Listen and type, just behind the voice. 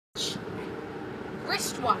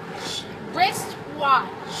wristwatch.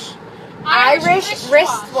 Wristwatch. Irish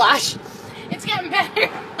wristwatch. It's getting better.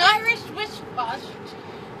 Irish wristwatch.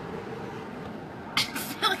 I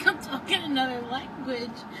feel like I'm talking another language.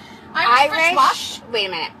 Wristwatch. Wait a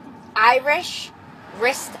minute. Irish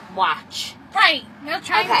wristwatch. Right. Now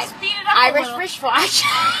try and speed it up Irish a little. wristwatch.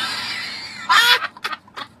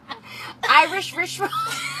 Irish wristwatch.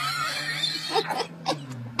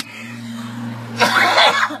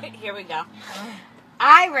 Here we go.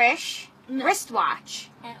 Irish wristwatch.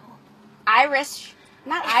 Irish,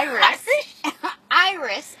 not Iris.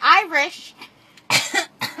 Irish.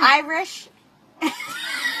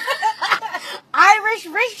 Irish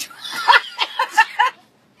wristwatch.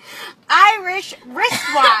 Irish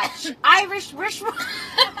wristwatch. Irish wristwatch.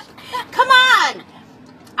 Come on.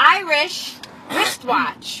 Irish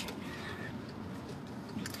wristwatch.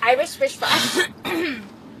 Irish wristwatch.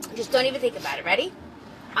 Just don't even think about it. Ready?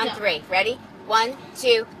 On three. Ready? 1,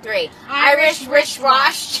 2, 3. Irish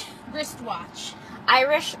wristwatch. Wristwatch.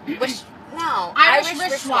 Irish wrist. No. Irish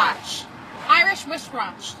wristwatch. Irish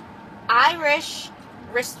wristwatch. Irish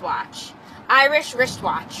wristwatch. Irish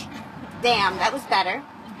wristwatch. Damn, that was better.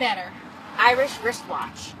 Better. Irish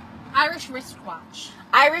wristwatch. Irish wristwatch.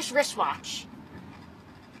 Irish wristwatch.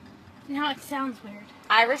 Now it sounds weird.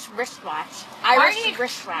 Irish wristwatch. Irish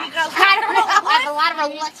wristwatch. I don't know. I have a lot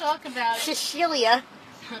of to talk about. Cecilia.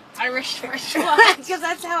 Irish wristwatch. Because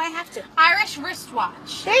that's how I have to. Irish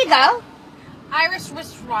wristwatch. There you go. Irish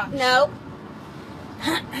wristwatch. No.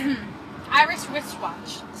 Irish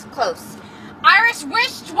wristwatch. It's close. Irish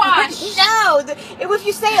wristwatch. No. If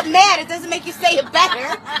you say it mad, it doesn't make you say it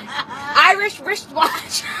better. Irish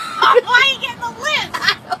wristwatch. Why are you getting the list?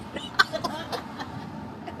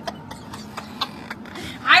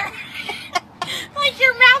 I don't know. Like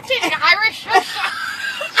you're mounting Irish wristwatch.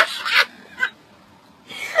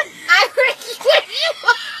 Irish wristwatch.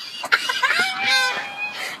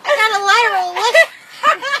 I got a lateral list.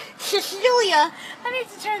 Cecilia. I need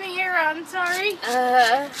to turn the air on, sorry.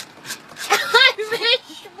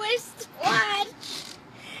 Irish wristwatch.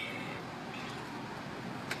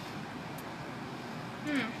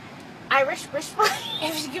 Irish wristwatch.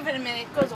 If you give it a minute, it goes